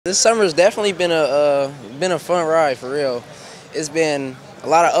This summer's definitely been a fun ride for real. It's been a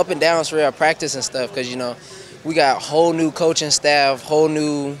lot of up and downs for real practice and stuff because we got whole new coaching staff, whole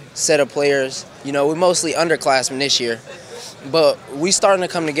new set of players. We're mostly underclassmen this year, but we starting to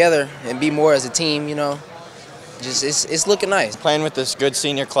come together and be more as a team. Just it's looking nice. Playing with this good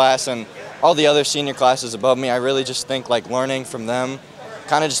senior class and all the other senior classes above me, I really just think like learning from them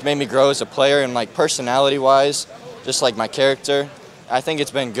kind of just made me grow as a player and like personality-wise, just like my character. I think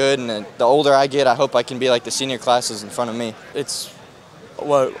it's been good, and the older I get, I hope I can be like the senior classes in front of me. It's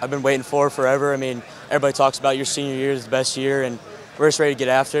what I've been waiting for forever. I mean, everybody talks about your senior year is the best year, and we're just ready to get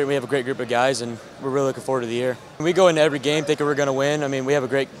after it. We have a great group of guys, and we're really looking forward to the year. We go into every game thinking we're going to win. I mean, we have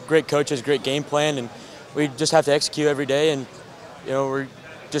a great coaches, great game plan, and we just have to execute every day, and we're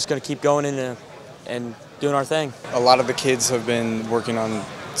just going to keep going in and doing our thing. A lot of the kids have been working on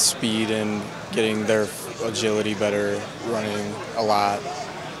speed and getting their agility better, running a lot.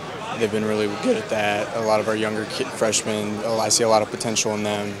 They've been really good at that. A lot of our younger freshmen, I see a lot of potential in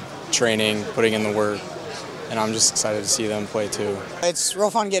them, training, putting in the work, and I'm just excited to see them play too. It's real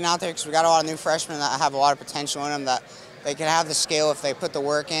fun getting out there because we got a lot of new freshmen that have a lot of potential in them that they can have the skill if they put the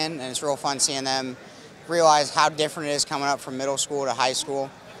work in, and it's real fun seeing them realize how different it is coming up from middle school to high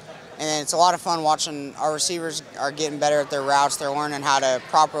school. And it's a lot of fun watching our receivers are getting better at their routes. They're learning how to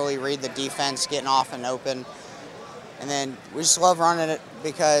properly read the defense, getting off and open. And then we just love running it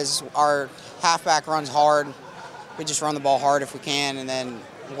because our halfback runs hard. We just run the ball hard if we can, and then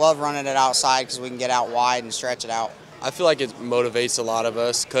love running it outside because we can get out wide and stretch it out. I feel like it motivates a lot of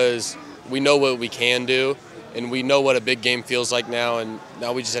us because we know what we can do, and we know what a big game feels like now, and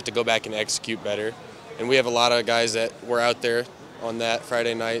now we just have to go back and execute better. And we have a lot of guys that were out there on that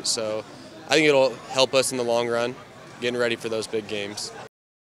Friday night, so I think it'll help us in the long run, getting ready for those big games.